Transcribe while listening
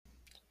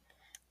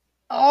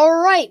All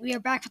right, we are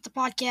back with the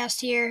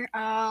podcast here.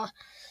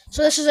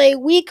 So this is a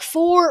week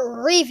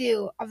 4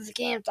 review of the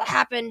games that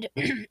happened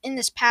in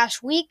this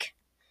past week.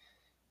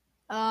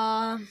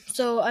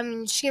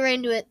 Just get right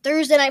into it.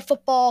 Thursday night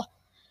football,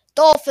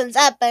 Dolphins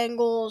at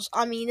Bengals.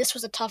 This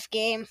was a tough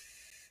game,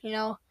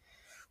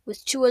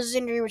 with Tua's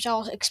injury, which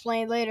I'll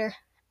explain later.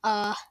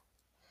 Their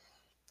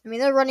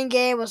running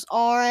game was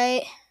all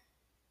right.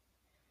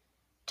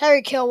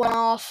 Tyreek Hill went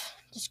off,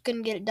 just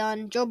couldn't get it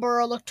done. Joe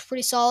Burrow looked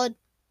pretty solid.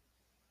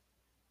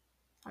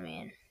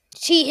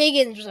 T.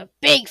 Higgins was a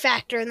big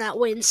factor in that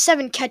win.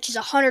 7 catches,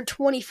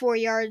 124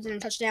 yards, and a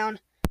touchdown.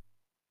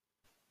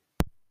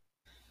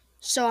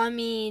 So,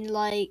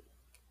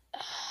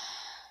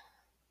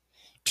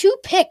 2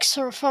 picks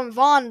from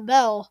Von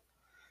Bell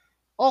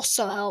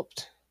also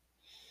helped.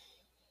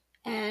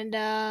 And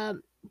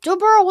Joe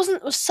Burrow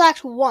was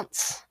sacked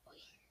once,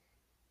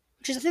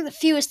 which is, I think, the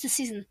fewest this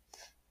season.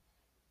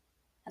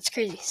 That's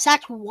crazy.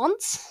 Sacked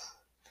once?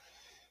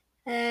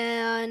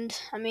 And,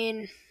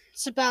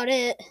 that's about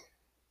it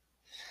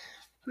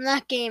from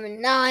that game,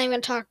 and now I'm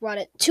going to talk about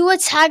it. Tua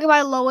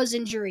Tagovailoa's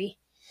injury.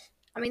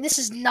 This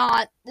was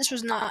not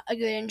a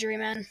good injury,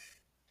 man.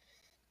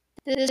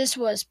 This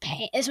must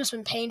have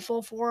been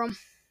painful for him.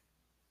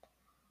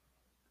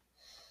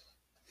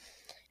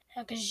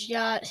 Because you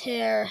got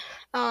here,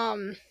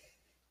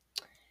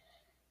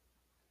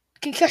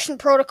 concussion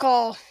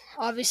protocol.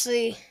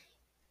 Obviously,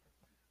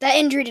 that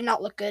injury did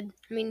not look good.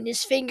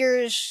 His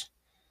fingers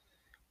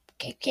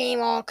came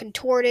all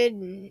contorted,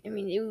 and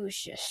it was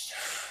just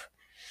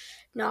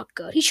not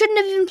good. He shouldn't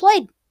have even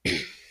played.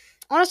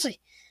 Honestly,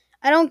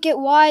 I don't get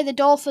why the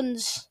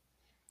Dolphins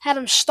had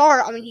him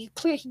start. He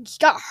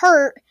got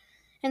hurt,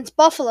 and it's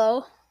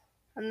Buffalo,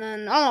 and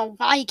then I don't know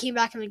why he came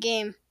back in the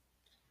game.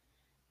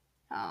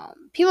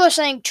 People are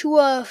saying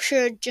Tua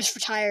should just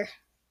retire,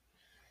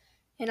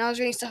 and I was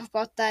reading stuff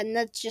about that, and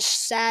that's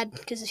just sad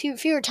because if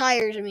he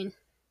retires, the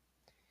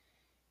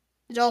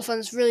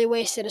Dolphins really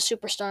wasted a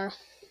superstar.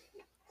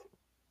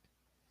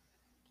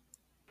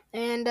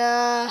 And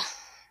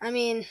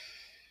again,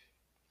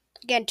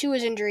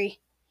 Tua's injury,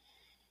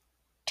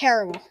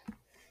 terrible.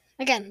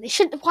 Again,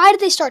 why did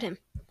they start him?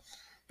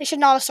 They should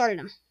not have started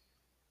him.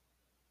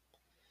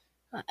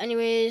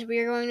 Anyways, we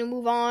are going to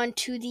move on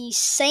to the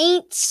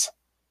Saints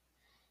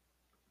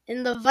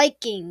and the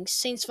Vikings.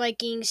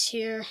 Saints-Vikings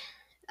here.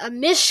 A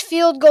missed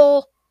field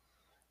goal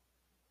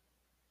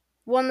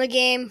won the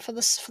game for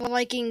the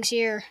Vikings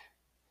here.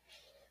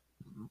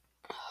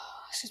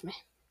 Excuse me.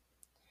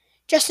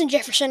 Justin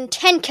Jefferson,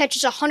 10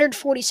 catches,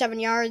 147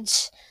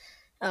 yards.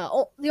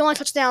 The only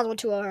touchdowns went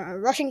to a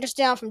rushing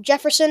touchdown from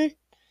Jefferson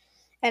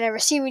and a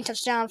receiving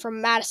touchdown from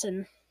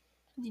Madison.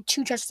 The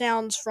 2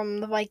 touchdowns from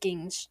the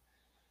Vikings.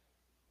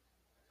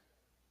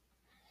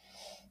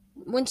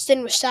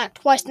 Winston was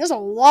sacked twice, and there's a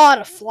lot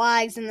of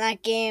flags in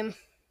that game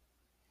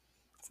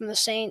from the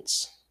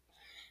Saints.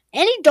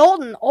 Andy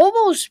Dalton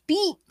almost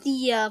beat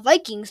the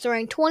Vikings,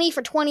 throwing 20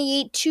 for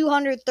 28,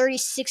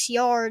 236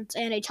 yards,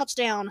 and a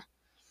touchdown.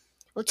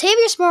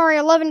 Latavius Murray,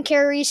 11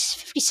 carries,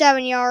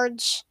 57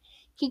 yards.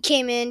 He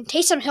came in.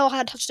 Taysom Hill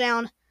had a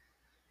touchdown,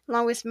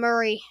 along with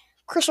Murray.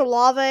 Chris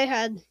Olave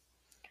had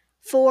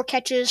 4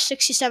 catches,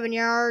 67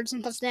 yards,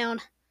 and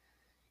touchdown.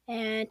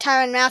 And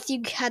Tyrann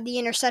Mathieu had the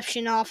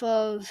interception off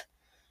of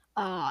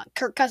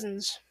Kirk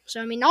Cousins.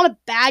 So, not a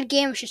bad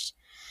game. It's just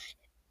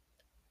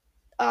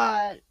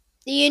the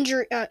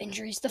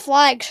injuries. The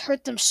flags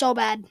hurt them so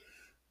bad.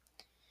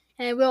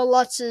 And Will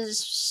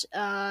Lutz's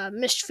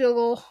missed field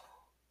goal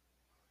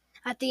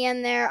at the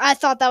end there. I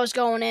thought that was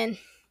going in.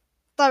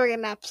 Thought we were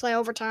going to play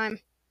overtime.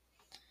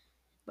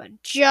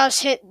 But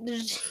just hit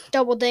the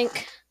double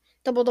doink.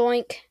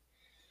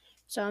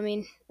 So,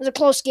 it was a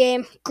close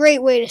game.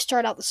 Great way to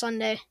start out the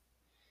Sunday.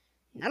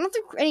 I don't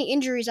think any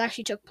injuries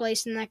actually took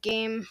place in that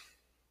game.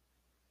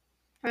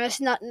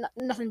 It's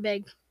nothing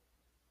big.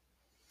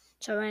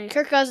 So,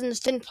 Kirk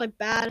Cousins didn't play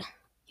bad.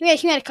 He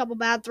had a couple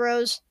bad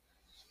throws.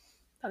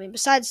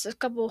 Besides a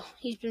couple,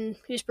 he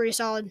was pretty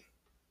solid.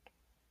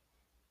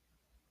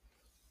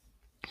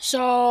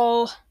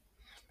 So,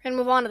 we're going to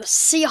move on to the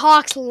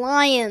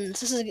Seahawks-Lions.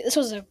 This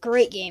was a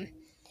great game.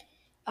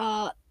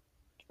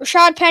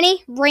 Rashad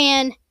Penny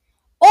ran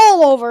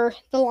all over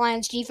the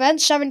Lions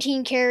defense.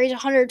 17 carries,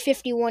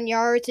 151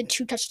 yards, and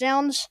 2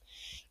 touchdowns.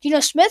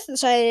 Geno Smith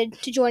decided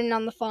to join in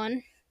on the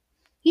fun.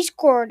 He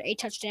scored a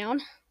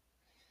touchdown.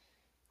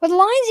 Were the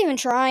Lions even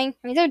trying?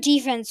 Their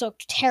defense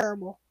looked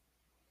terrible.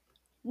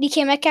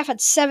 DK Metcalf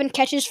had 7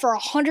 catches for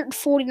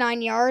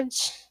 149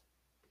 yards.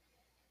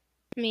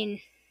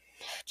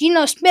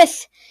 Geno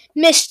Smith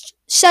missed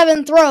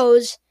 7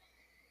 throws.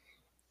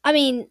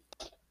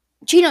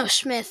 Geno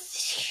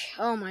Smith,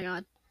 oh my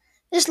god.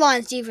 This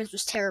Lions defense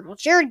was terrible.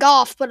 Jared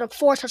Goff put up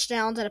 4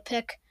 touchdowns and a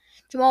pick.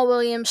 Jamal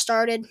Williams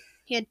started.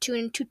 He had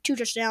two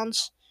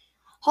touchdowns.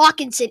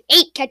 Hawkinson,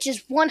 8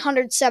 catches,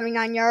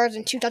 179 yards,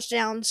 and 2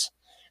 touchdowns.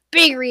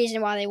 Big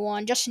reason why they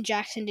won. Justin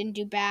Jackson didn't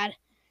do bad.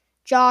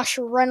 Josh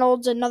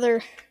Reynolds,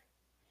 another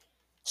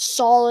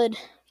solid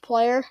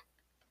player.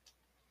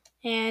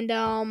 And,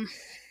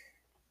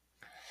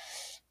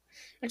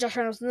 Josh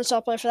Reynolds was the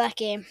star player for that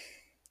game.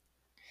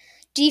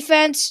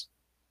 Defense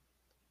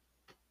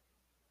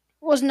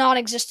was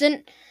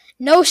non-existent.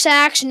 No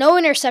sacks, no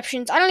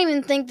interceptions. I don't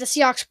even think the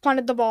Seahawks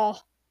punted the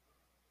ball.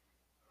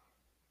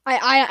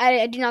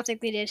 I do not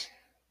think they did.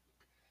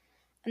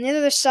 On the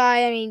other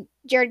side, I mean,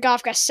 Jared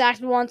Goff got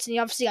sacked once, and he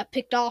obviously got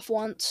picked off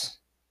once.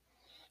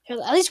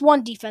 At least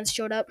one defense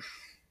showed up.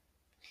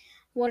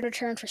 One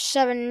return for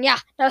 7. Yeah,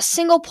 not a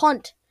single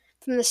punt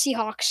from the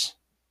Seahawks.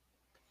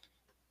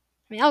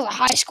 I mean, that was a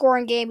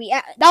high-scoring game.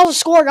 Yeah, that was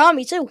a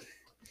scoregami, too.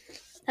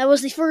 That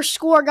was the first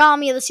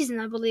scoregami of the season,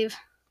 I believe.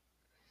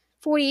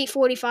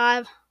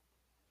 48-45.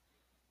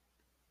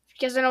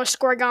 Because I know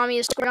scoregami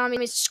is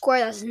a score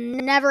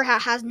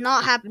that has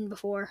not happened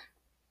before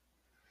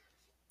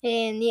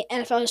in the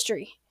NFL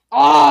history.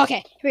 Oh,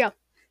 okay. Here we go.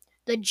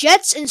 The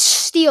Jets and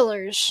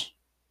Steelers.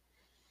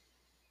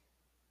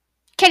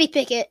 Kenny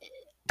Pickett,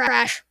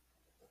 trash.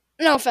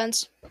 No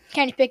offense.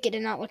 Kenny Pickett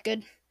did not look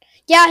good.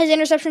 Yeah, his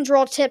interceptions were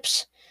all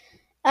tips.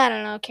 I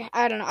don't know.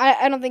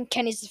 I don't think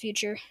Kenny's the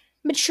future.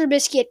 Mitch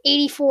Trubisky had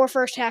 84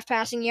 first half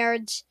passing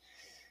yards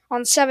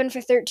on 7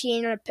 for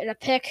 13 and a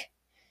pick.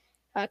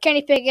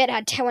 Kenny Pickett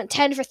went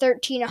 10 for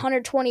 13,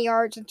 120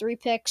 yards and 3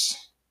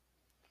 picks.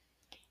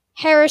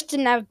 Harris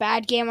didn't have a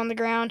bad game on the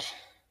ground.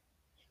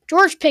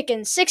 George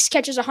Pickens, 6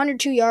 catches,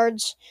 102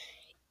 yards.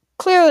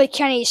 Clearly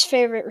Kenny's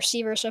favorite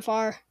receiver so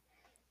far.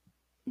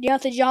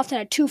 Deontay Johnson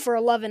had 2 for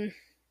 11.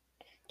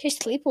 Chase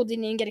Claypool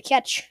didn't even get a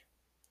catch.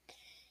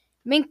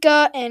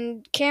 Minka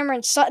and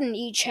Cameron Sutton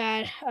each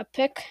had a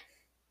pick.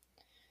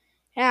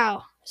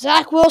 Now,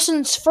 Zach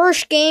Wilson's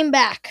first game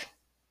back.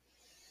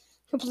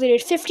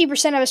 Completed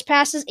 50% of his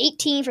passes,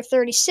 18 for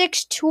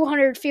 36,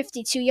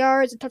 252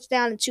 yards, a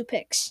touchdown, and 2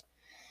 picks.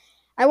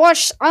 I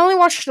only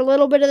watched a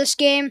little bit of this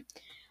game.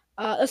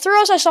 The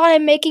throws I saw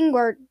him making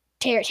were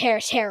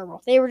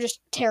terrible. They were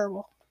just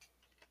terrible.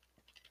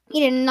 He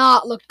did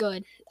not look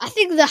good. I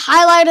think the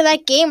highlight of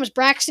that game was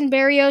Braxton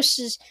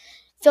Berrios'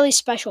 Philly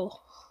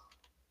special.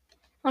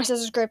 Honestly,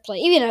 that was a great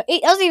play. That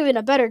was even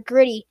a better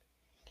gritty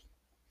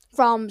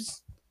from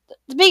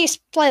the biggest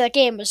play of that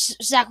game was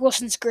Zach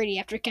Wilson's gritty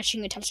after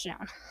catching a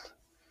touchdown.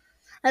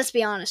 Let's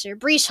be honest here.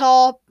 Breece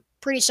Hall,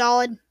 pretty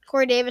solid.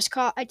 Corey Davis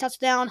caught a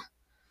touchdown,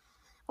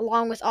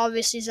 along with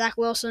obviously Zach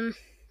Wilson.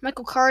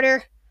 Michael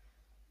Carter,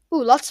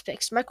 lots of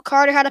picks. Michael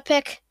Carter had a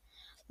pick.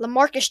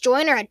 LaMarcus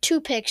Joyner had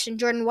 2 picks, and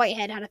Jordan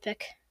Whitehead had a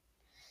pick.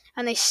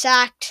 And they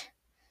sacked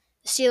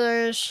the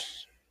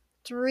Steelers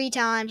 3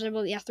 times, I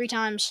believe. Yeah, 3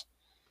 times.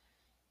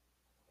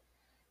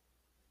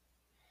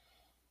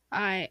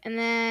 Alright, and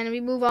then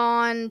we move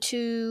on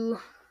to...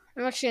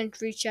 I'm actually going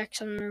to recheck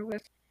something real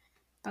quick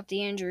about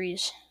the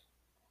injuries.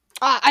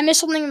 I missed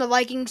something in the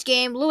Vikings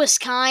game. Lewis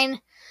Kine,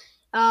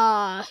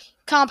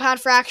 compound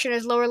fracture in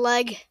his lower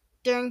leg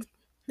during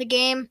the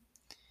game.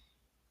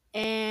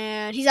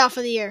 And he's out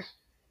for the year.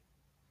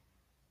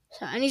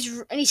 So, and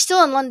he's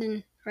still in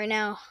London right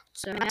now.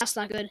 So that's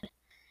not good.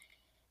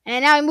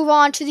 And now we move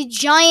on to the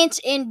Giants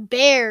and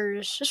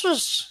Bears. This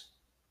was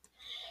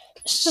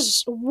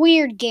a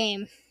weird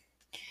game.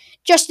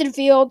 Justin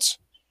Fields,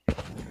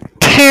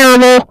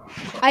 terrible.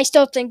 I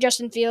still think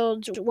Justin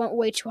Fields went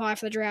way too high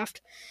for the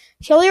draft.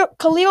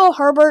 Khalil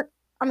Herbert,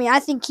 I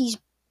think he's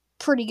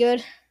pretty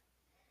good.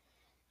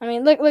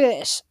 Look at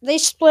this. They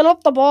split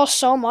up the ball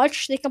so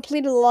much, they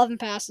completed 11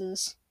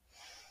 passes.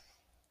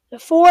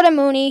 4 to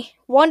Mooney,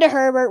 1 to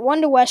Herbert,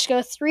 1 to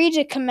Wesco, 3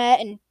 to Kmet,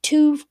 and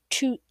 2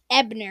 to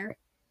Ebner.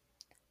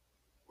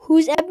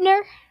 Who's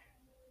Ebner?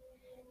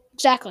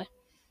 Exactly.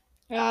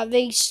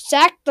 They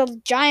sacked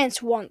the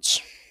Giants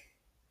once.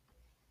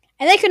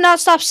 And they could not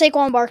stop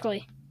Saquon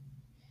Barkley.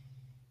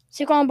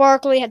 Saquon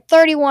Barkley had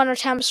 31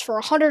 attempts for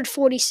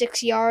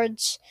 146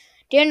 yards.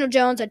 Daniel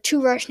Jones had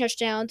 2 rushing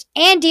touchdowns.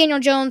 And Daniel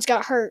Jones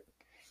got hurt.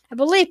 I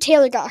believe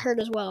Taylor got hurt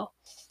as well.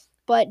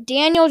 But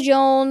Daniel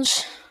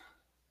Jones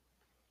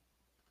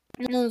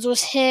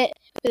was hit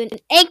with an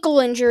ankle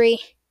injury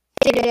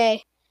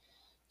today.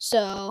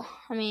 So,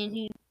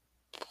 And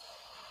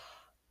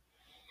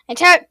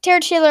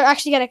Tyrod Taylor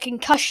actually got a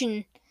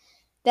concussion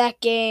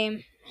that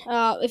game.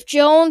 If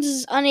Jones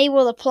is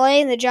unable to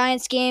play in the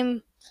Giants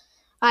game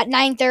at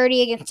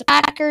 9:30 against the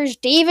Packers,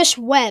 Davis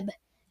Webb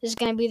is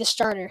going to be the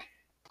starter.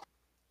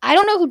 I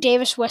don't know who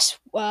Davis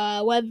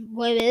Webb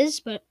is,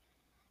 but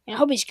I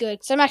hope he's good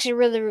because I'm actually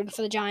really rooting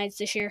for the Giants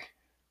this year.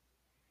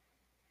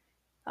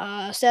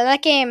 So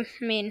that game,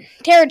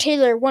 Tyrod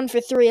Taylor 1 for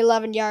 3,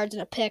 11 yards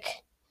and a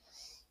pick.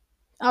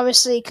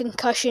 Obviously,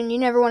 concussion. You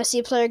never want to see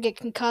a player get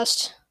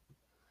concussed.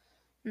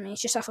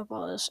 It's just how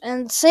football is.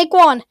 And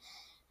Saquon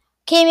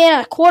came in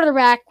at a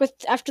quarterback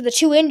after the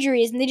 2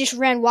 injuries, and they just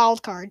ran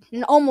wild card.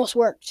 And it almost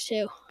worked,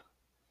 too.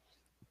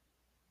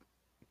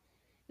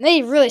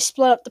 They really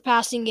split up the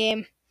passing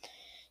game.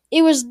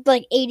 It was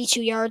like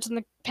 82 yards in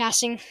the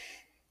passing.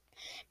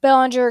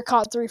 Bellinger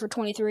caught 3 for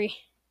 23.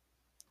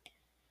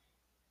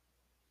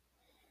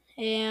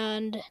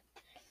 And,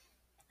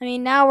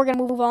 now we're going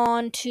to move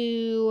on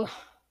to,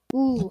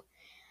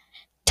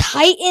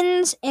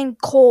 Titans and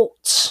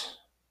Colts.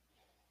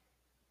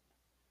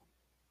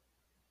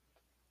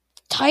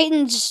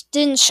 Titans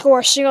didn't score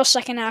a single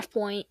second half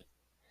point.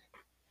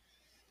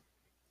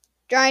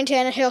 Ryan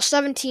Tannehill,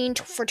 17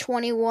 for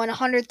 21,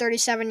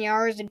 137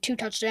 yards and 2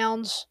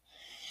 touchdowns.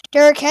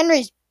 Derrick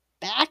Henry's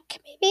back,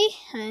 maybe?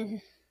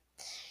 And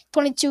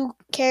 22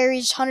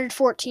 carries,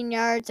 114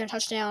 yards and a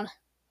touchdown.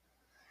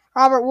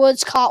 Robert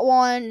Woods caught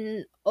one,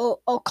 and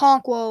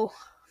Okonkwo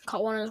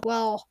caught one as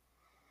well.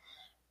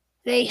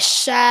 They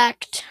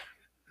sacked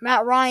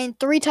Matt Ryan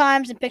 3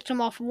 times and picked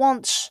him off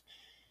once.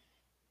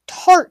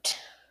 Tart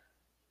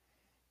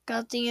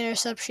got the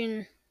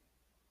interception.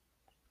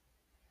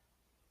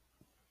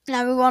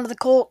 Now move on to the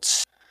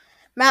Colts.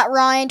 Matt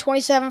Ryan,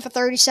 27 for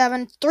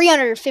 37,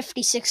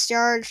 356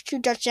 yards, 2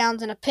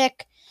 touchdowns and a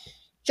pick.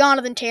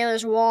 Jonathan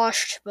Taylor's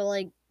washed, but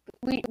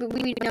we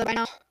know by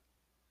now.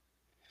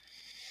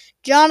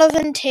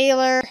 Jonathan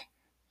Taylor,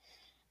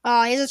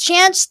 he has a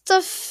chance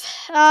to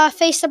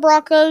face the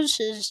Broncos.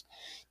 His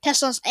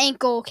test on his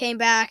ankle came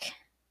back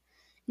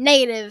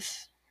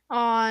negative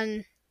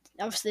on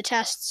obviously the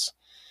tests.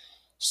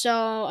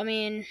 So, I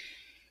mean,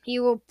 he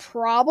will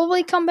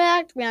probably come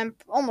back. I mean, I'm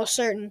almost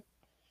certain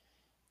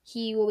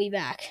he will be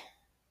back.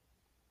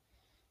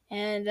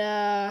 And,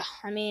 I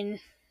mean,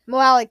 Mo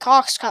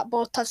Alley-Cox caught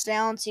both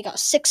touchdowns. He got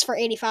 6 for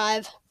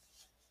 85.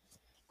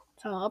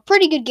 So, a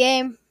pretty good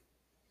game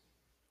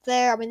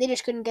there. I mean, they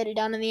just couldn't get it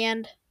done in the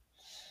end.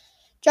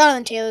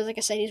 Jonathan Taylor, like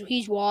I said,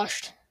 he's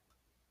washed.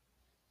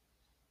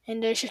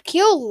 And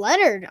Shaquille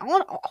Leonard. I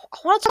want to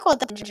talk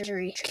about that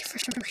injury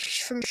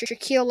from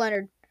Shaquille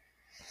Leonard.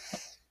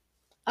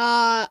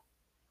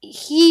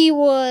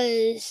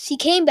 He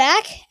came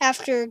back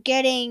after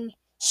getting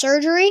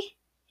surgery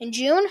in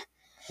June,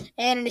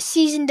 and in his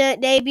season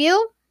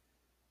debut,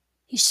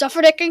 he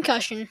suffered a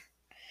concussion.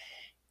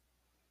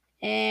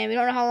 And we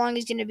don't know how long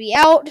he's going to be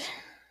out,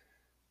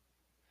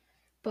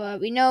 but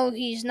we know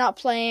he's not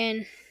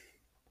playing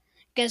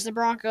against the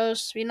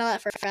Broncos. We know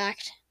that for a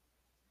fact.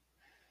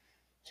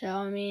 So,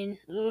 I mean,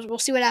 we'll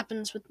see what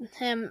happens with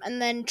him.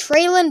 And then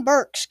Treylon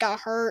Burks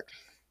got hurt.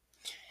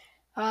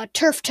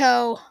 Turf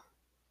toe.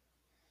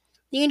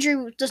 The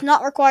injury does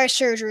not require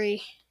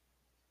surgery.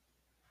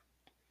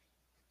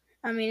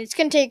 I mean, it's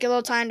going to take a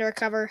little time to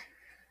recover.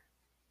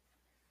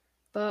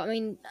 But, I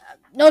mean,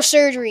 no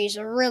surgery is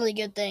a really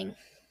good thing.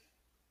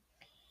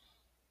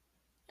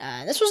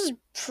 This was a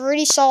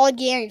pretty solid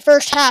game.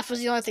 First half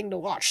was the only thing to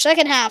watch.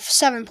 Second half,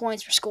 7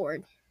 points were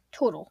scored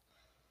total.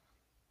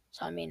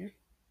 So, I mean,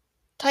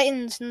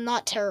 Titans,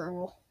 not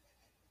terrible.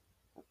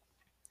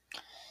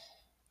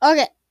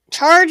 Okay,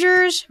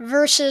 Chargers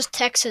versus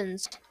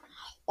Texans.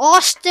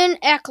 Austin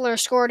Eckler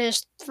scored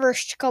his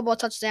first couple of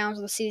touchdowns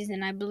of the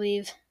season, I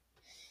believe.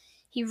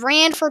 He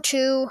ran for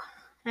 2,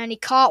 and he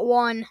caught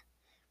 1.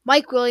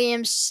 Mike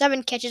Williams,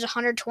 7 catches,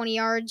 120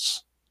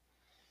 yards.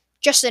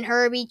 Justin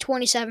Herbie,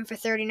 27 for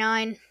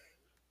 39,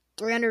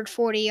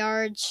 340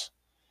 yards.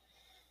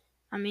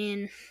 I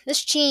mean,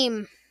 this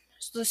team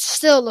is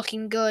still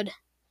looking good.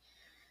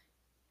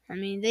 I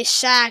mean, they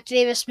sacked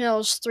Davis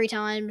Mills 3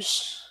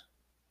 times.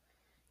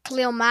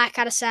 Khalil Mack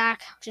got a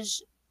sack, which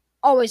is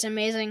always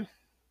amazing.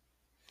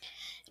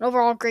 An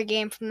overall great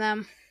game from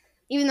them.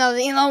 Even though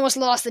they almost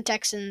lost the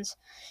Texans.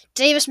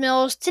 Davis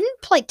Mills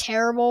didn't play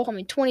terrible. I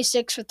mean,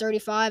 26 for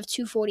 35,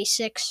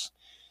 246.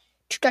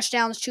 2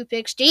 touchdowns, 2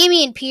 picks.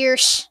 Dameon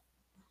Pierce,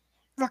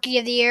 Rookie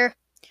of the Year.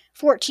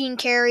 14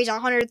 carries,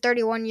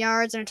 131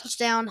 yards, and a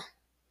touchdown.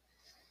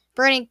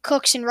 Brandon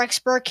Cooks and Rex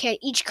Burkhead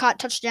each caught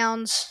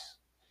touchdowns.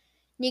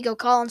 Nico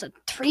Collins at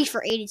 3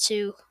 for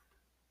 82.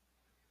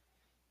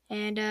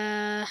 And,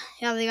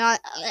 they got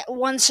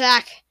 1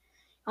 sack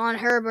on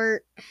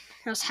Herbert.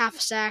 That was half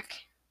a sack.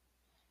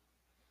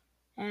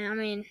 And, I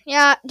mean,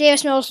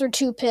 Davis Mills threw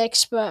 2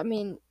 picks, but, I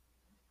mean,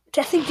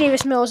 I think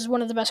Davis Mills is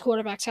one of the best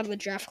quarterbacks out of the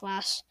draft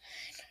class.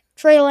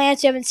 Trey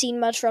Lance, you haven't seen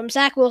much from.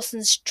 Zach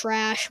Wilson's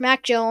trash.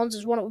 Mac Jones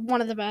is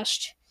one of the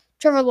best.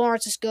 Trevor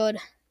Lawrence is good.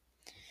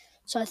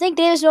 So I think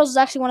Davis Mills is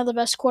actually one of the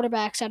best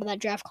quarterbacks out of that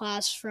draft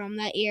class from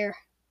that year.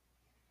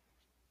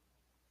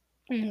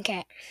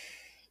 Okay.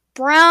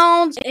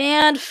 Browns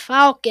and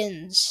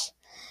Falcons.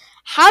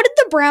 How did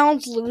the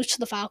Browns lose to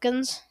the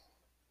Falcons?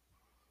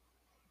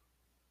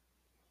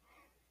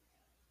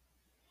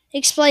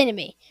 Explain to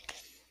me.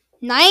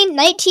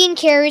 19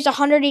 carries,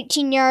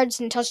 118 yards,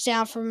 and a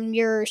touchdown from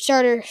your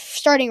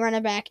starting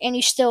running back, and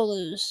you still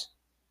lose.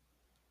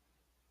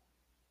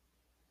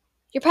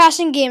 Your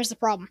passing game is the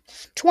problem.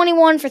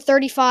 21 for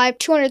 35,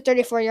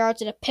 234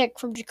 yards, and a pick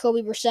from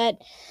Jacoby Brissett.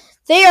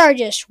 They are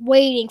just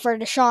waiting for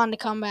Deshaun to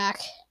come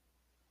back.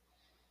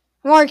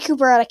 Amari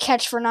Cooper had a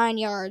catch for 9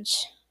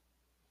 yards.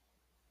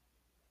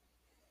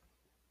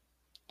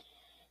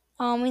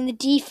 In the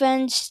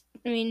defense,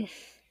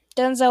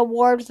 Denzel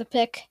Ward with a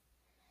pick.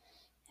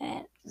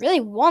 And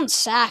really 1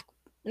 sack.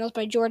 That was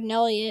by Jordan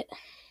Elliott.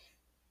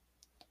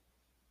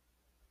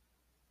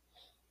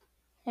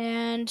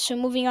 And so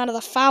moving on to the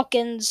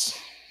Falcons.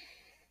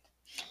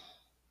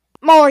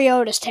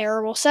 Mariota's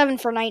terrible. 7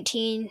 for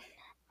 19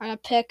 on a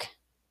pick.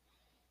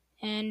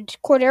 And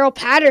Cordero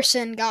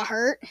Patterson got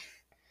hurt.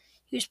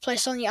 He was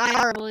placed on the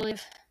IR, I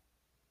believe.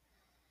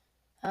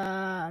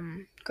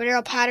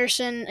 Cordero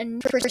Patterson,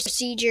 and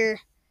procedure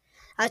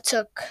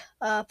took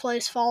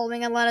place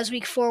following Atlanta's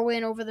Week 4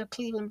 win over the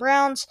Cleveland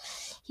Browns.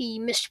 He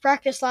missed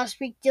practice last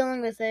week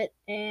dealing with it,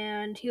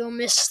 and he'll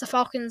miss the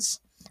Falcons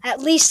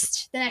at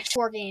least the next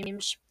 4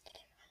 games.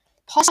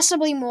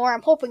 Possibly more.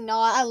 I'm hoping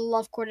not. I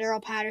love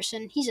Cordero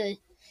Patterson. I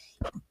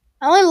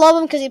only love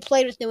him because he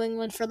played with New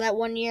England for that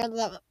 1 year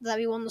that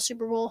we won the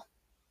Super Bowl.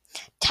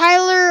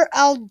 Tyler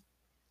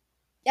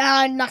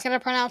I'm not going to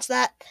pronounce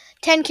that.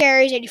 10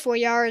 carries, 84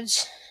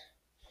 yards.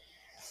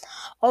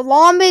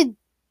 Olamide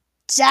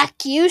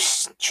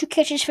Zaccheaus, 2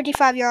 catches,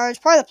 55 yards.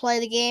 Probably the play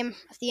of the game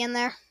at the end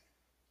there.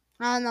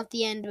 Not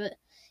the end, but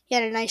he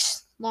had a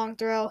nice long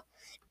throw.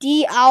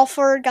 D.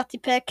 Alford got the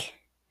pick.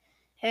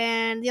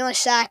 And the only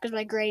sack was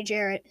by Grady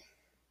Jarrett.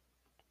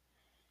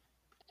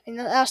 And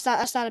that's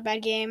not a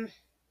bad game.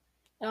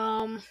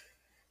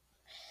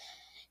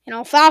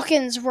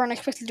 Falcons weren't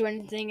expected to do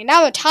anything. And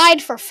now they're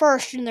tied for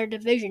first in their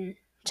division.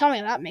 Tell me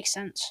if that makes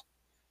sense.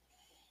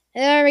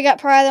 And then we got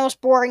probably the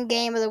most boring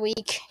game of the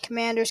week.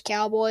 Commanders,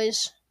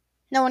 Cowboys.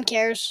 No one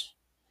cares.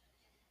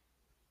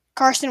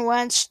 Carson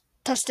Wentz,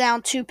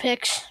 touchdown, 2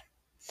 picks.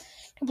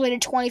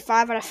 Completed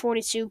 25 out of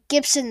 42.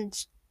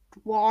 Gibson's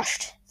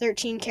washed.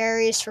 13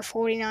 carries for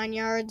 49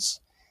 yards.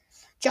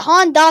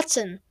 Jahan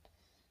Dotson.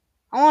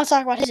 I want to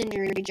talk about his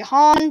injury.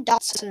 Jahan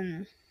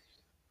Dotson.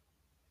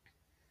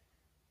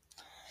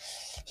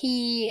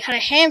 He had a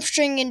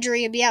hamstring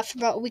injury. He'll be out for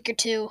about a week or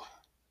 2.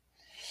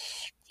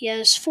 He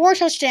has 4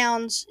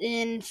 touchdowns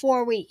in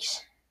 4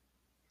 weeks,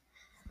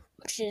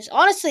 which is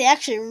honestly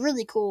actually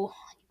really cool.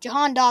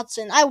 Jahan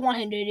Dotson, I want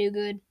him to do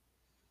good.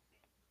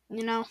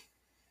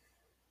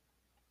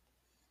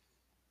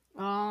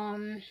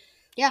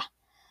 Yeah.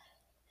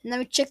 And then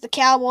we check the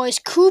Cowboys.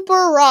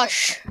 Cooper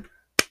Rush,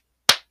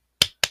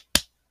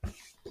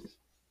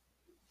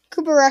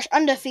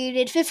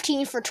 undefeated,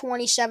 15 for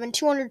 27,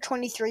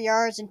 223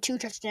 yards, and 2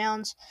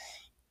 touchdowns.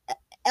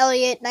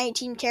 Elliott,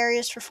 19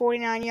 carries for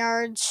 49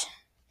 yards.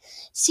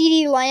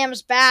 CeeDee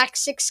Lamb's back,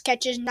 6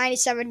 catches,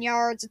 97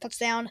 yards, and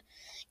touchdown.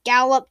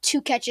 Gallup,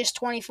 2 catches,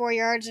 24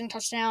 yards, and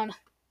touchdown.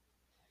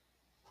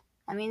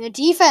 The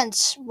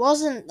defense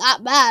wasn't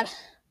that bad.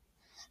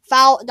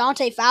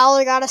 Dante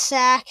Fowler got a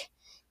sack.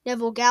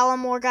 Neville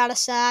Gallimore got a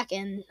sack.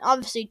 And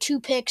obviously 2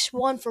 picks,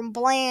 one from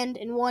Bland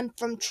and one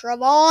from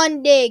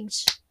Trevon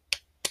Diggs.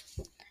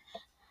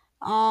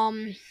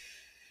 They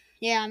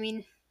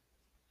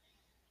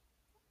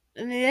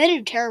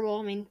did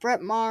terrible.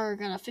 Brett Maher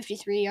got a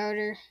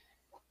 53-yarder.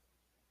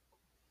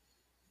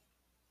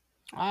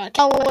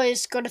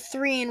 Cowboys go to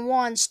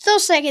 3-1, still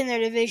second in their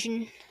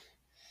division,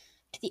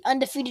 to the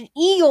undefeated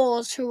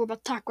Eagles, who we're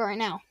about to talk about right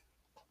now.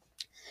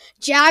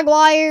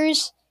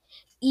 Jaguars,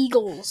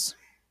 Eagles.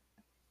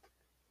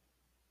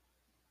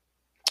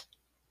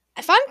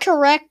 If I'm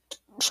correct,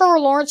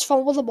 Trevor Lawrence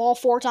fumbled the ball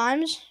 4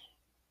 times.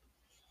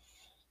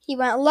 He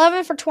went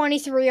 11 for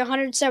 23,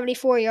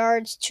 174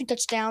 yards, 2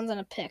 touchdowns, and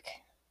a pick.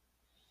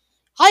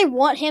 I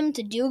want him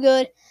to do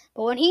good,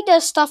 but when he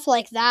does stuff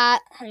like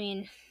that,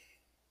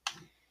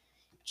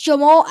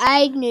 Jamal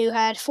Agnew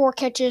had 4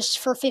 catches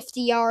for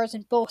 50 yards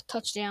and both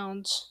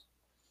touchdowns.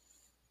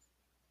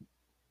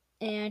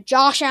 And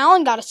Josh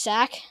Allen got a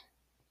sack.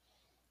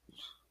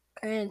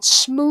 And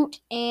Smoot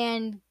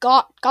and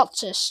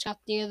Gotsis got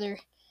the other.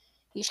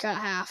 Each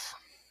got half.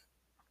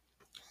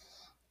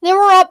 They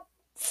were up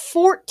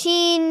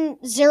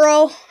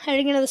 14-0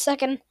 heading into the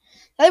second.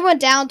 They went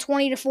down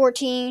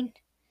 20-14.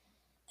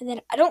 And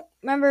then I don't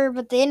remember,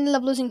 but they ended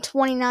up losing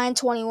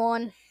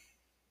 29-21.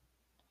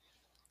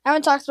 I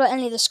haven't talked about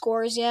any of the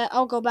scores yet.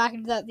 I'll go back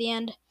into that at the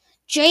end.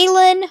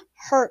 Jalen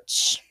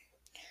Hurts.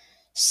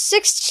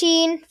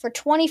 16 for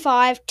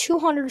 25,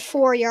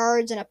 204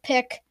 yards, and a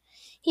pick.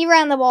 He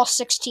ran the ball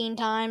 16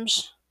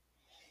 times.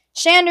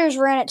 Sanders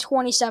ran it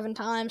 27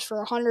 times for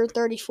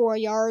 134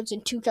 yards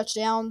and 2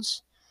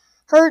 touchdowns.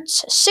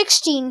 Hurts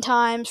 16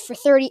 times for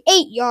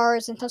 38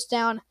 yards and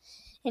touchdown.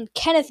 And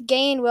Kenneth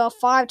Gainwell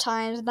 5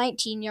 times,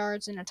 19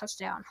 yards and a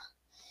touchdown.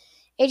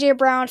 A.J.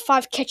 Brown,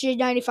 5 catches,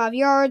 95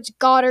 yards.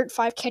 Goddard,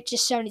 5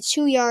 catches,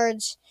 72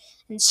 yards.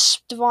 And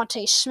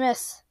Devontae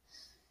Smith,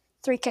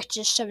 3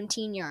 catches,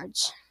 17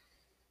 yards.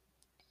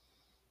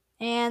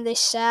 And they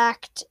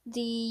sacked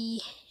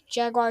the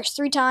Jaguars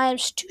 3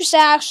 times. 2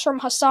 sacks from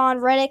Hassan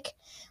Reddick,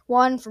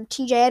 1 from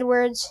T.J.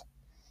 Edwards.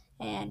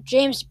 And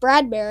James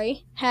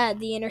Bradbury had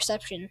the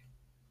interception.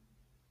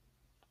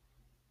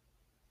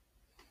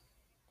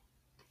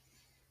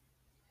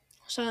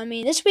 So,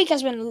 this week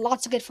has been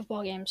lots of good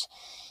football games.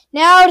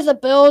 Now to the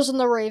Bills and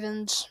the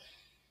Ravens.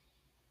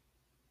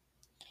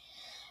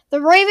 The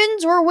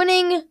Ravens were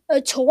winning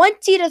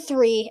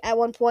 20-3 at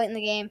one point in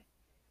the game.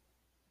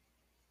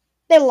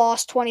 They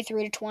lost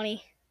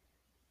 23-20.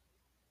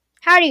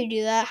 How do you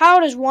do that? How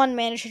does one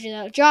manage to do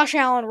that? Josh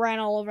Allen ran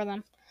all over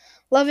them.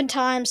 11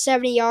 times,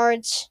 70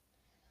 yards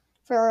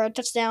for a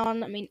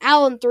touchdown.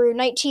 Allen threw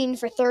 19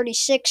 for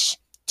 36,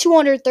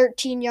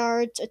 213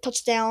 yards, a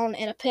touchdown,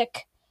 and a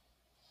pick.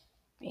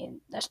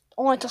 That's the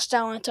only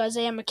touchdown to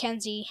Isaiah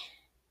McKenzie.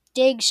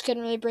 Diggs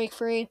couldn't really break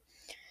free.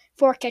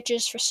 4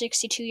 catches for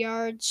 62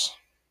 yards.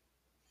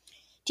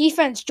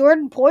 Defense,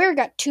 Jordan Poyer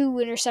got 2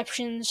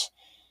 interceptions.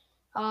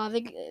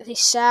 They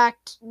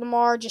sacked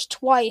Lamar just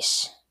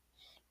twice.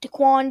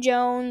 Daquan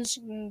Jones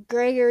and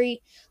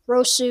Gregory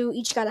Rousseau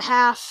each got a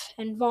half,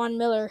 and Von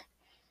Miller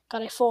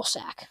got a full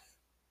sack.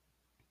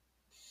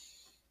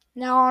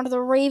 Now on to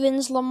the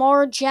Ravens.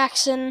 Lamar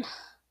Jackson,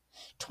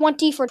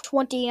 20 for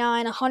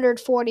 29,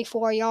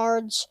 144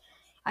 yards,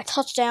 a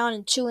touchdown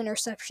and 2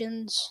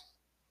 interceptions.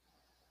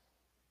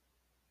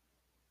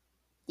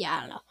 Yeah, I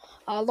don't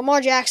know.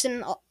 Lamar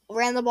Jackson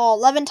ran the ball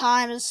 11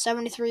 times,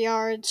 73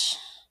 yards.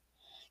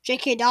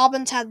 J.K.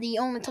 Dobbins had the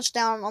only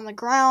touchdown on the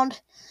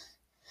ground,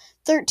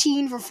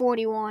 13 for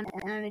 41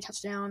 and a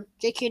touchdown.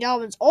 J.K.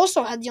 Dobbins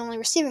also had the only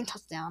receiving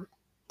touchdown.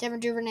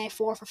 Devin Duvernay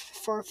 4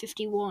 for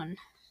 51.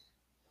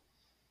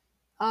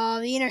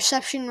 The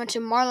interception went to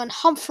Marlon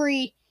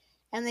Humphrey,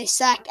 and they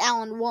sacked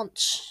Allen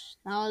once.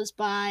 That was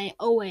by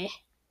Owe.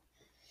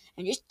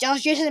 And that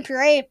was Jason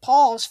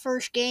Pierre-Paul's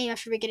first game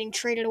after getting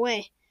traded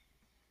away.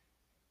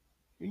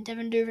 And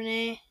Devin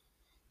Duvernay.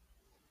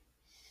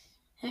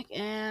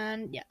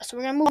 And yeah, so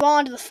we're going to move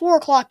on to the 4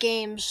 o'clock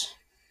games.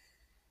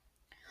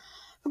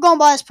 We're going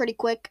by this pretty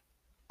quick.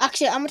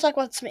 Actually, I'm going to talk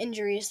about some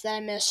injuries that I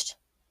missed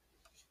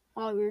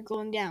while we were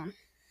going down.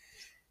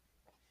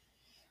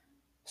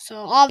 So,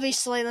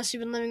 obviously, unless you've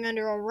been living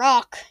under a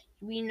rock,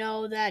 we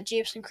know that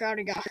Jamison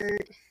Crowder got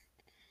hurt.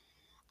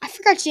 I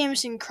forgot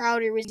Jamison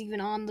Crowder was even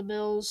on the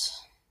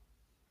Bills.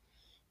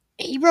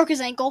 He broke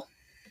his ankle.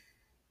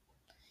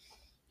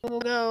 He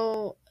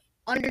will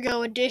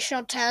undergo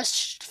additional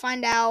tests to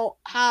find out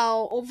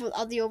how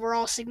the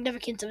overall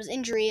significance of his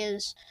injury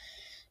is.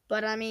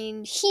 But, I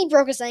mean, he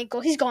broke his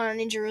ankle. He's going on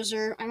injury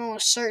reserve. I'm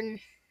almost certain.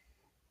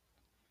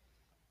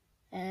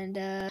 And,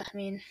 I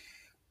mean,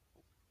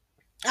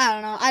 I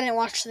don't know. I didn't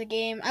watch the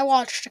game. I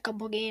watched a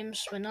couple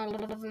games, but not a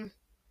lot of them.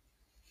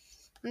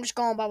 I'm just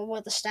going by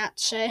what the stats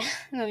say.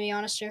 I'm going to be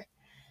honest here.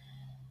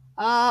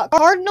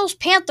 Cardinals,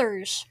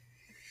 Panthers.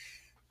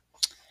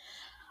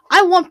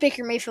 I want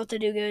Baker Mayfield to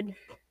do good.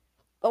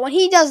 But when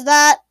he does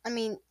that, I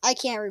mean, I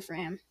can't root for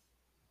him.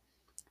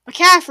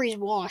 McCaffrey's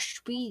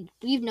washed. We've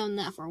known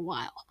that for a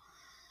while.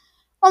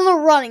 On the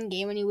running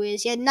game,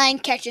 anyways, he had 9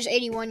 catches,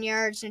 81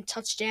 yards, and a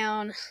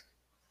touchdown.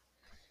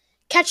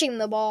 Catching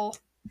the ball.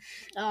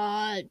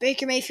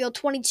 Baker Mayfield,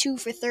 22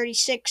 for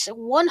 36,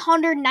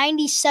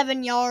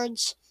 197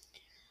 yards,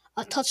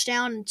 a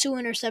touchdown, and 2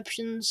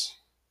 interceptions.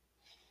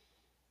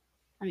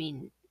 I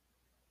mean,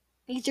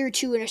 he threw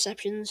 2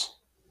 interceptions.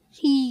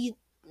 I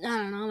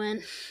don't know,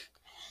 man.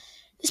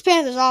 This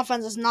Panthers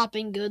offense has not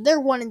been good. They're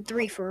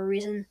 1-3 for a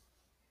reason.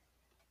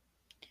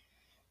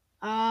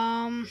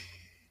 And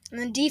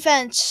the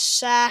defense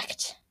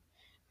sacked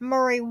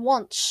Murray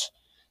once.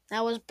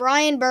 That was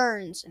Brian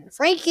Burns. And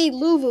Frankie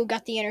Louvu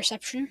got the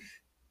interception.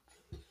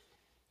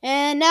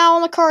 And now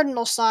on the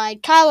Cardinals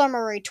side, Kyler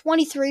Murray,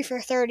 23 for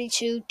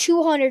 32,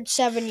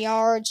 207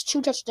 yards,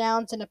 2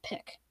 touchdowns, and a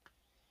pick.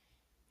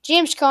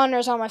 James Conner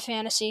is on my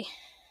fantasy.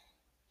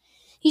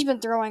 He's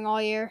been throwing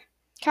all year.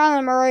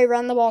 Kyler Murray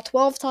ran the ball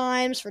 12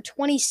 times for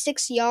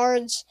 26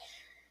 yards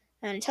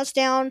and a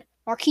touchdown.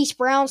 Marquise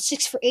Brown,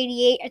 6 for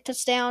 88, a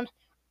touchdown.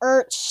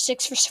 Ertz,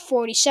 6 for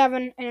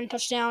 47, and a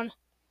touchdown.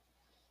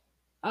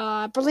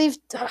 I believe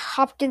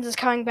Hopkins is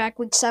coming back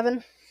week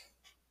 7.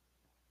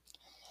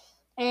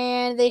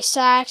 And they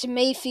sacked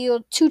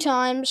Mayfield 2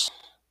 times.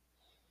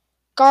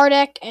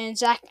 Gardeck and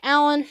Zach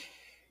Allen.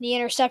 The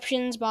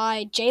interceptions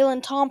by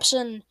Jalen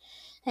Thompson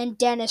and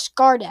Dennis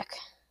Gardeck.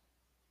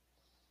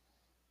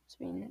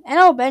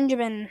 Eno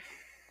Benjamin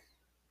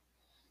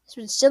has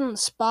been still in the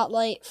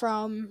spotlight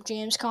from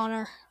James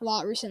Conner a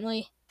lot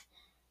recently.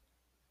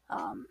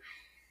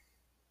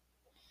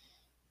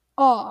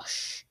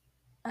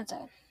 That's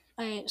it.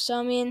 Alright, so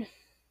I mean,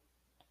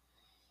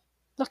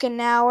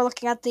 we're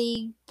looking at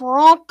the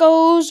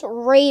Broncos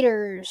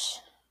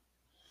Raiders.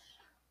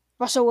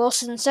 Russell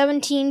Wilson,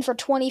 17 for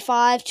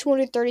 25,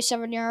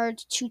 237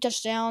 yards, 2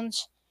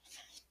 touchdowns.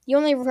 The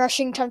only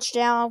rushing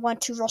touchdown went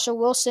to Russell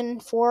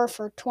Wilson, 4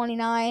 for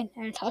 29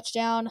 and a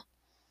touchdown.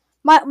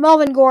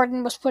 Melvin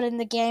Gordon was put in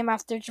the game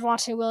after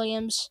Javonte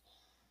Williams'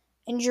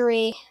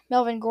 injury.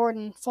 Melvin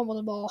Gordon fumbled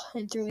the ball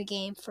and threw the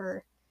game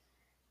for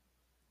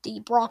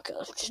the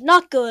Broncos, which is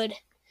not good.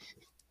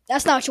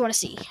 That's not what you want to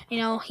see. You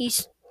know, he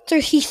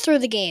threw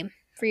the game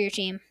for your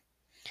team.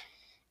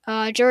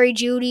 Jerry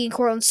Jeudy and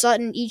Courtland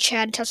Sutton each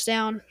had a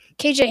touchdown.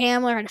 KJ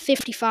Hamler had a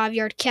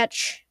 55-yard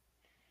catch.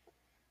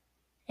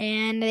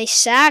 And they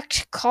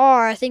sacked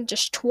Carr, I think,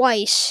 just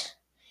twice.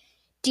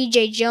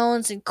 DJ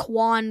Jones and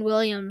Quan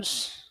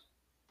Williams.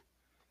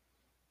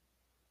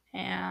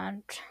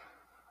 And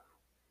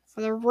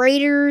for the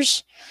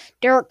Raiders,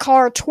 Derek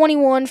Carr,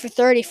 21 for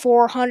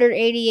 34,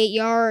 188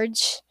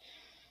 yards.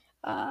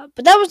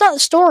 But that was not the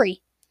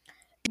story.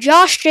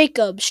 Josh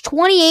Jacobs,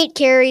 28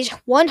 carries,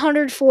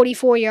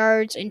 144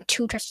 yards, and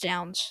 2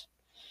 touchdowns.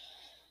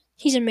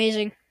 He's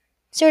amazing.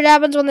 See what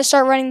happens when they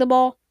start running the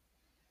ball?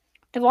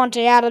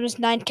 Devontae Adams,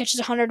 9 catches,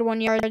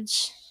 101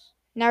 yards.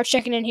 Now we're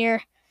checking in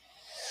here.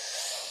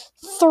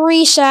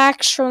 3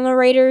 sacks from the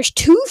Raiders,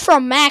 2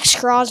 from Max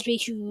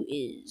Crosby, who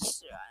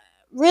is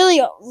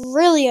really,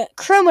 really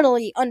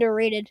criminally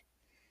underrated.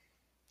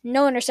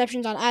 No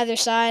interceptions on either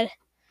side.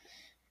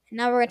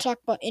 Now we're going to talk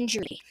about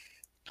injury.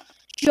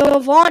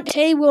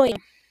 Javonte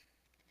Williams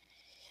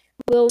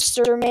will miss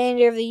the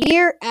remainder of the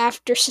year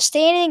after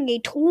sustaining a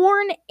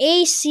torn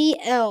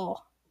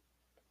ACL.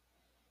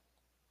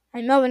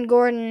 And Melvin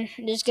Gordon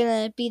is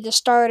going to be the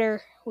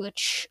starter,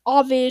 which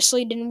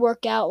obviously didn't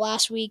work out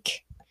last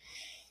week.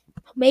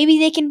 Maybe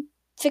they can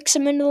fix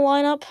him into the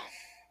lineup,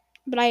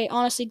 but I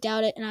honestly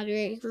doubt it, and I'll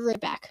be right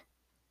back.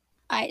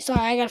 Alright, sorry,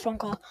 I got a phone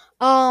call.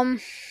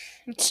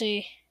 Let's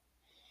see.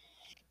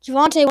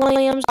 Javonte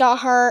Williams got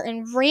hurt,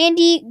 and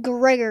Randy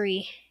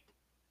Gregory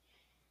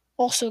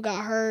also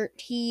got hurt.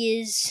 He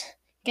is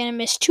going to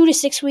miss 2 to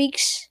 6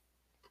 weeks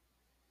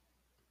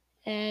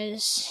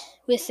he's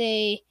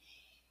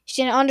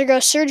going to undergo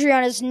surgery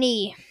on his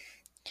knee.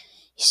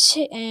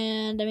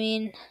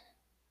 And,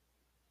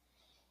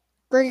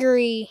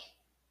 Gregory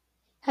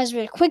has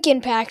been a quick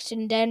impact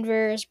in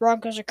Denver, as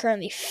Broncos are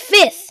currently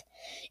 5th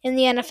in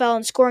the NFL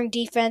in scoring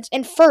defense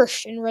and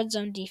 1st in red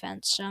zone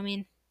defense. So,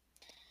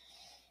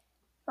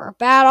 a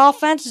bad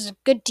offense is a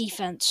good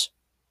defense,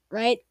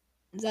 right?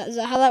 Is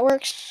that how that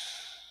works?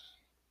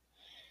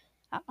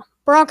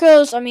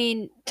 Broncos,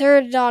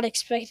 they're not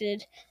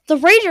expected. The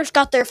Raiders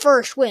got their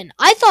first win.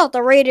 I thought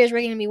the Raiders were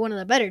going to be one of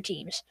the better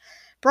teams.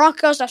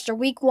 Broncos, after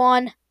week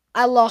 1,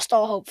 I lost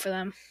all hope for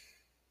them.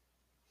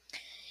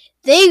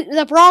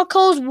 The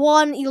Broncos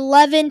won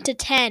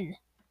 11-10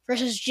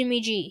 versus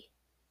Jimmy G.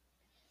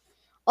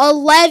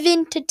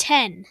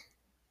 11-10.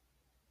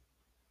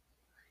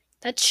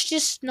 That's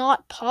just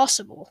not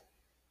possible.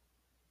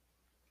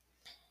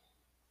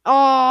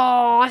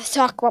 Oh, I have to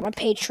talk about my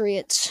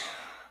Patriots.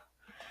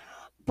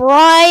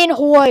 Brian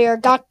Hoyer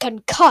got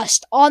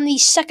concussed on the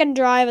second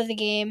drive of the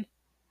game.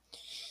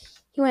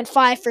 He went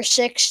 5 for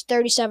 6,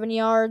 37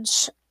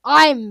 yards.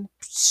 I'm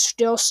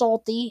still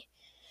salty.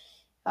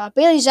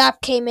 Bailey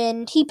Zapp came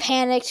in. He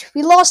panicked.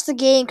 We lost the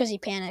game because he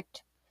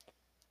panicked.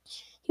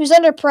 He was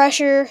under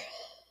pressure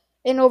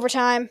in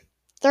overtime.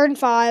 3rd and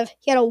 5.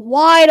 He had a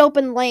wide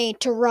open lane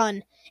to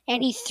run,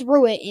 and he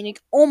threw it, and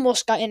it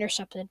almost got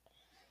intercepted.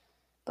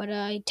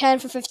 But 10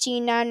 for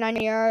 15, 99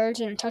 yards,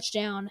 and a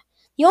touchdown.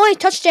 The only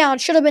touchdown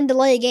should have been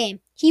delay a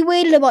game. He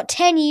waited about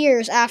 10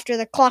 years after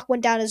the clock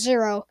went down to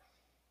 0,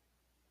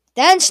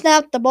 then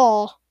snapped the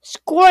ball,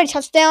 scored a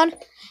touchdown,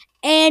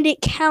 and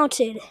it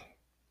counted.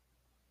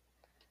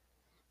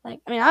 I'm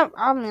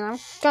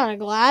kind of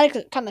glad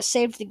because it kind of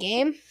saved the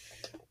game.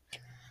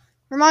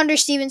 Rhamondre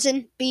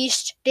Stevenson,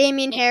 beast.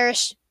 Damian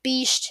Harris,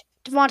 beast.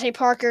 Devontae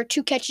Parker,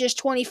 2 catches,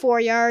 24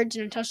 yards,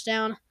 and a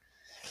touchdown.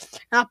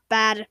 Not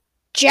bad.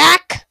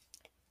 Jack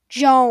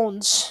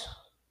Jones.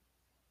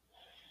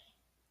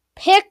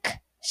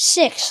 Pick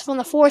 6 from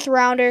the 4th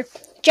rounder.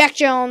 Jack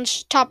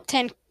Jones, top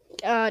 10.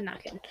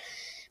 Not kidding.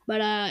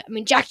 But,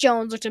 Jack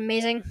Jones looked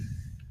amazing.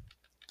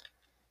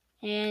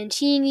 And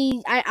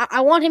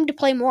I want him to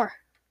play more.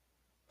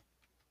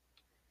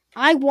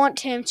 I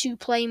want him to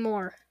play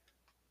more.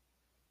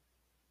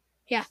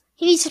 Yeah,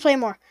 he needs to play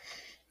more.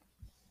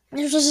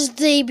 This was his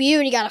debut,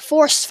 and he got a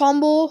forced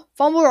fumble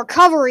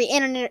recovery,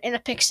 and a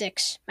pick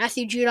 6.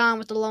 Matthew Judon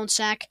with the lone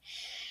sack.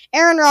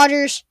 Aaron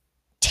Rodgers,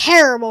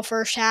 terrible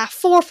first half,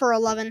 4 for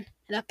 11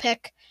 and a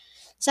pick.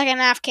 Second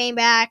half came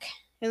back.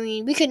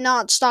 We could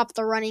not stop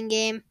the running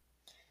game.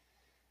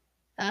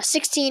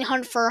 16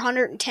 for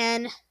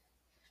 110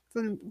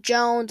 from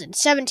Jones and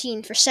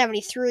 17 for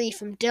 73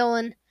 from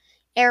Dillon.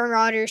 Aaron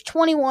Rodgers,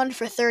 21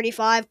 for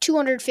 35,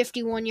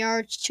 251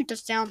 yards, 2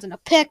 touchdowns, and a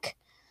pick.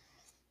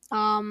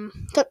 Allen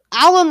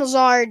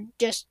Lazard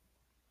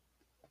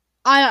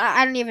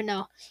I don't even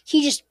know.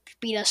 He just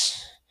beat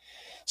us.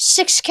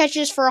 6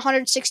 catches for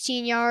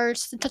 116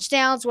 yards. The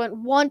touchdowns went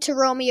 1 to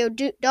Romeo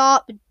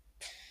Doubs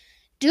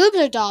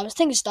or Dobbs? I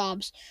think it's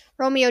Dobbs.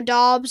 Romeo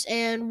Dobbs,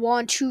 and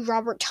 1 to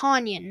Robert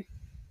Tonyan.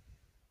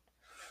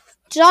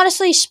 Which is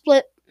honestly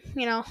split,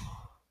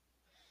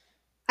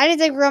 I didn't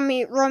think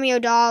Romeo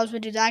Dobbs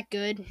would do that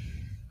good,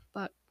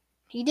 but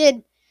he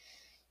did.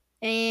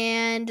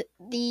 And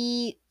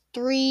the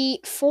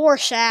 4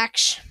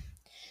 sacks,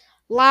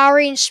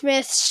 Lowry and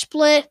Smith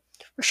split.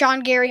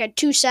 Rashawn Gary had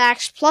 2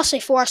 sacks, plus a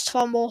forced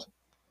fumble.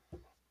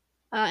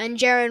 And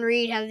Jaron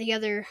Reed had the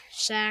other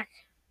sack.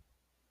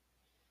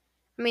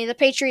 The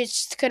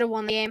Patriots could have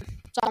won the game.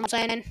 That's all I'm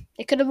saying.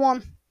 They could have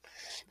won.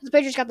 The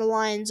Patriots got the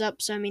Lions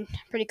up, so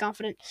pretty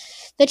confident.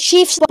 The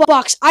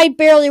Chiefs-Bucks. I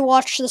barely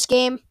watched this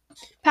game.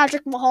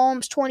 Patrick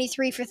Mahomes,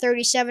 23 for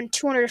 37,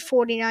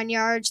 249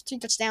 yards, 3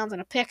 touchdowns,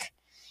 and a pick.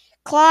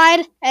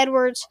 Clyde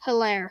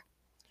Edwards-Helaire.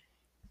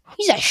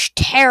 He's a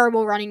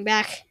terrible running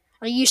back.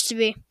 Or he used to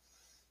be.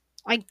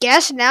 I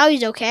guess now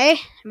he's okay.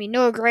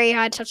 Noah Gray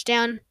had a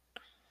touchdown.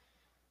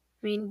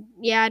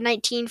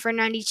 19 for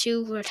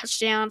 92 with a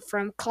touchdown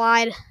from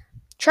Clyde.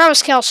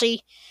 Travis Kelce,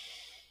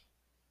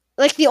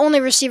 like the only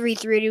receiver he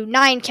threw to,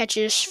 9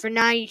 catches for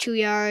 92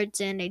 yards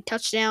and a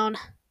touchdown.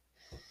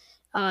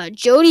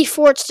 Jody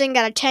Fortson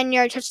got a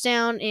 10-yard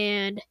touchdown,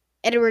 and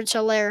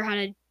Edwards-Helaire had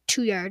a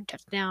 2-yard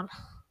touchdown.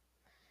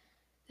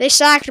 They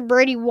sacked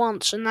Brady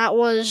once, and that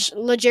was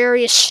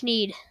L'Jarius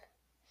Sneed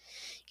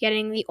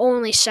getting the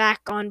only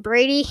sack on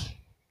Brady.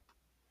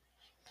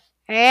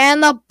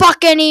 And the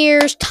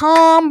Buccaneers,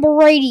 Tom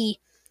Brady,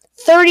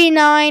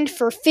 39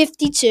 for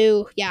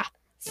 52. Yeah,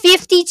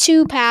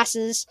 52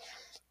 passes,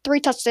 3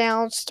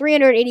 touchdowns,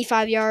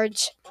 385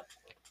 yards.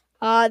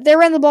 They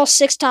ran the ball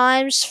 6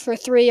 times for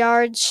 3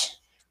 yards.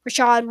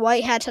 Rachaad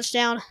White had a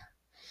touchdown.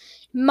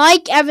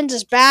 Mike Evans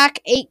is back.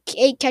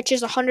 8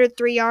 catches,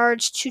 103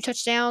 yards, 2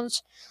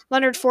 touchdowns.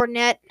 Leonard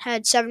Fournette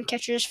had 7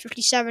 catches,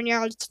 57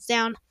 yards,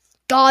 touchdown.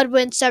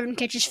 Godwin, 7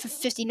 catches for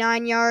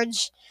 59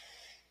 yards.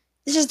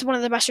 This is one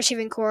of the best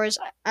receiving cores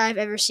I've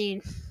ever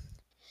seen.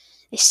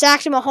 They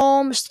sacked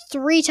Mahomes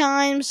 3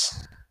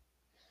 times.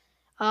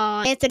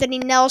 Anthony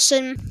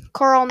Nelson,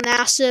 Carl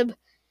Nassib,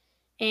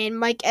 and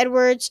Mike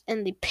Edwards.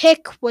 And the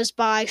pick was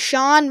by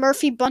Sean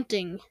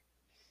Murphy-Bunting.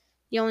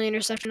 The only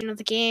interception of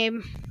the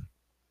game.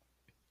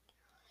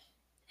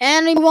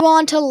 And we move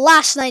on to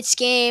last night's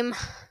game.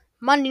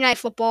 Monday Night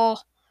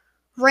Football.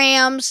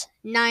 Rams,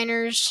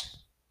 Niners.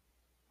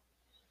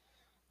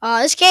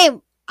 This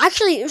game,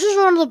 actually, this was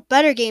one of the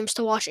better games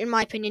to watch, in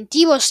my opinion.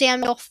 Deebo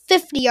Samuel,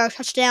 50-yard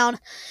touchdown.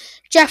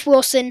 Jeff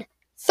Wilson,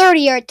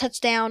 30-yard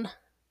touchdown.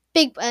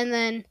 And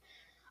then,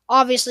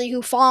 obviously,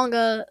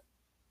 Hufanga,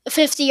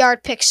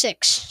 50-yard pick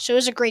 6. So it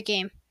was a great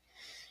game.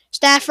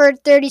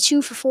 Stafford,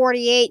 32 for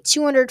 48,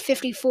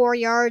 254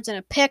 yards and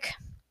a pick.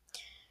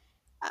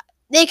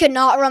 They could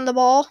not run the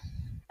ball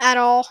at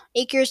all.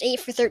 Akers, 8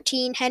 for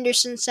 13.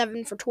 Henderson,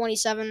 7 for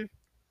 27.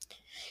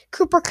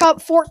 Cooper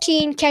Kupp,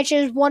 14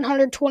 catches,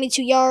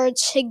 122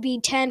 yards. Higbee,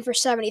 10 for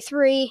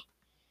 73.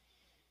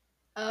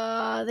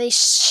 They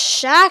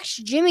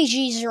sacked Jimmy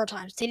G 0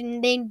 times. They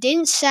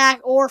didn't sack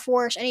or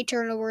force any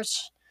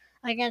turnovers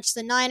against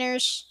the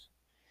Niners,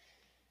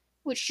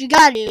 which you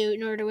gotta do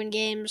in order to win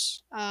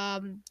games.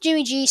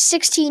 Jimmy G,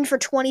 16 for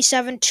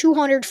 27,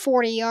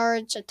 240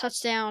 yards, a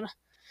touchdown.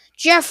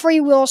 Jeffrey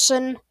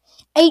Wilson,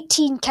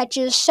 18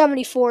 catches,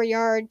 74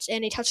 yards,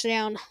 and a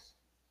touchdown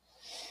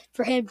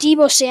for him.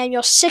 Deebo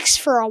Samuel, 6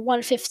 for a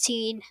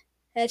 115,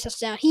 and a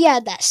touchdown. He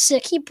had that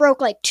sick. He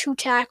broke like 2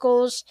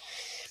 tackles.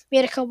 We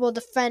had a couple of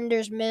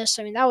defenders miss.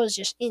 I mean, that was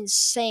just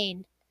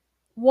insane.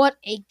 What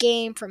a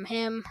game from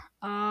him.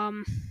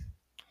 And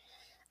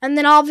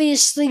then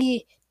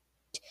obviously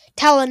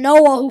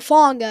Talanoa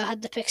Hufanga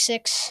had the pick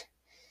 6.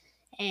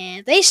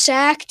 And they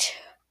sacked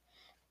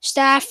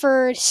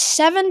Stafford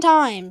 7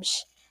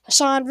 times.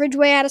 Hassan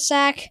Ridgeway had a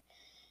sack.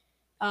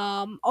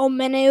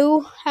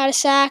 Omenu had a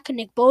sack.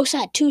 Nick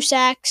Bosa had 2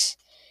 sacks.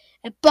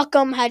 And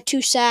Buckham had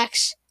 2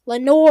 sacks.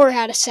 Lenore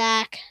had a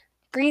sack.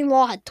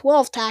 Greenlaw had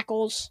 12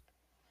 tackles.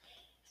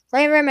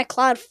 Ray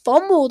McLeod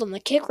fumbled on the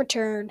kick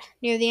return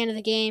near the end of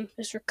the game. It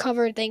was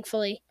recovered,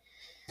 thankfully,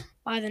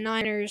 by the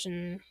Niners.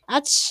 And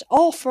that's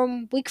all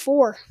from Week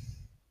 4.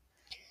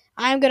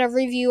 I'm going to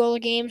review all the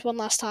games one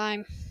last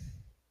time.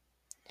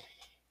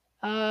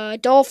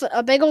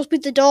 Bengals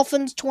beat the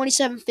Dolphins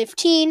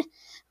 27-15.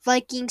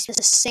 Vikings beat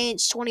the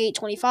Saints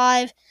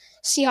 28-25.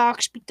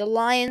 Seahawks beat the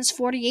Lions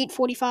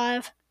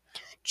 48-45.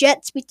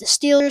 Jets beat the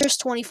Steelers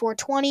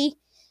 24-20.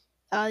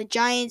 The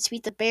Giants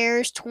beat the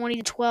Bears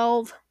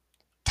 20-12.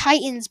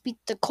 Titans beat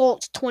the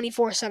Colts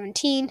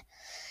 24-17.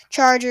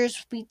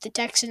 Chargers beat the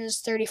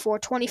Texans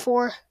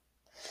 34-24.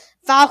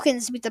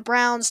 Falcons beat the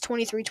Browns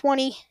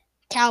 23-20.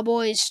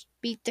 Cowboys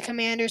beat the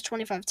Commanders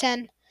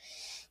 25-10.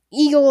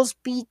 Eagles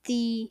beat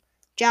the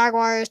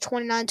Jaguars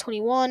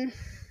 29-21.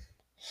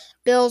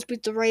 Bills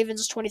beat the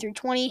Ravens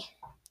 23-20.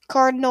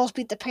 Cardinals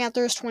beat the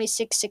Panthers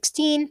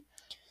 26-16.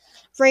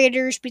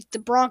 Raiders beat the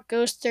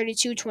Broncos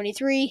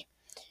 32-23.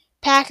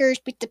 Packers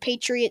beat the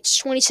Patriots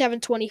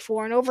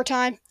 27-24 in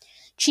overtime.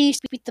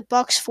 Chiefs beat the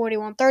Bucks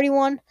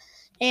 41-31.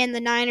 And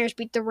the Niners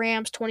beat the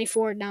Rams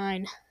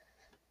 24-9.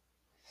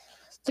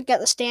 Look at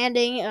the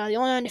standing. The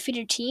only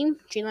undefeated team,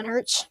 Jalen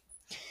Hurts.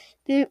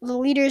 The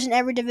leaders in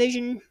every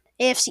division: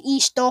 AFC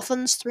East,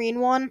 Dolphins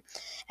 3-1.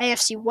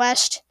 AFC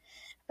West,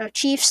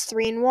 Chiefs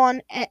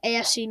 3-1.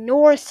 AFC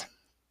North,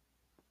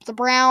 the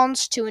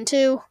Browns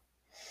 2-2.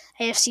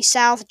 AFC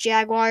South,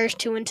 Jaguars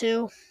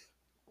 2-2.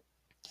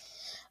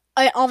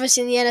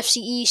 Obviously, in the NFC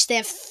East, they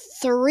have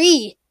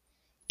 3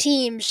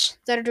 teams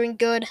that are doing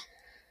good.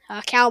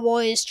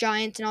 Cowboys,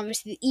 Giants, and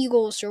obviously the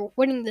Eagles are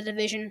winning the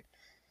division.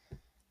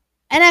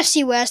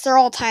 NFC West, they're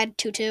all tied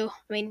 2-2.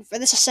 I mean, for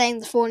this is saying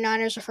the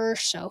 49ers are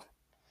first, so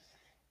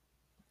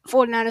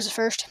 49ers are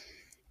first.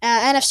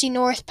 NFC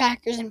North,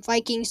 Packers and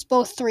Vikings,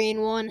 both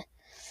 3-1.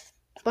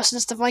 But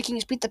since the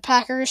Vikings beat the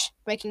Packers,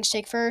 Vikings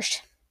take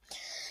first.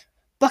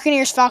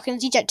 Buccaneers,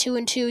 Falcons, each at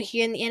 2-2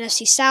 here in the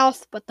NFC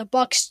South, but the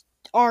Bucks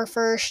are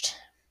first.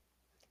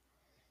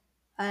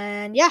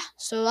 And yeah,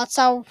 so that's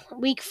how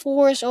Week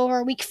 4 is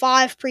over. Week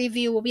 5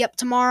 preview will be up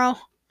tomorrow.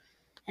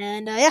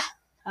 And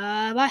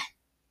bye.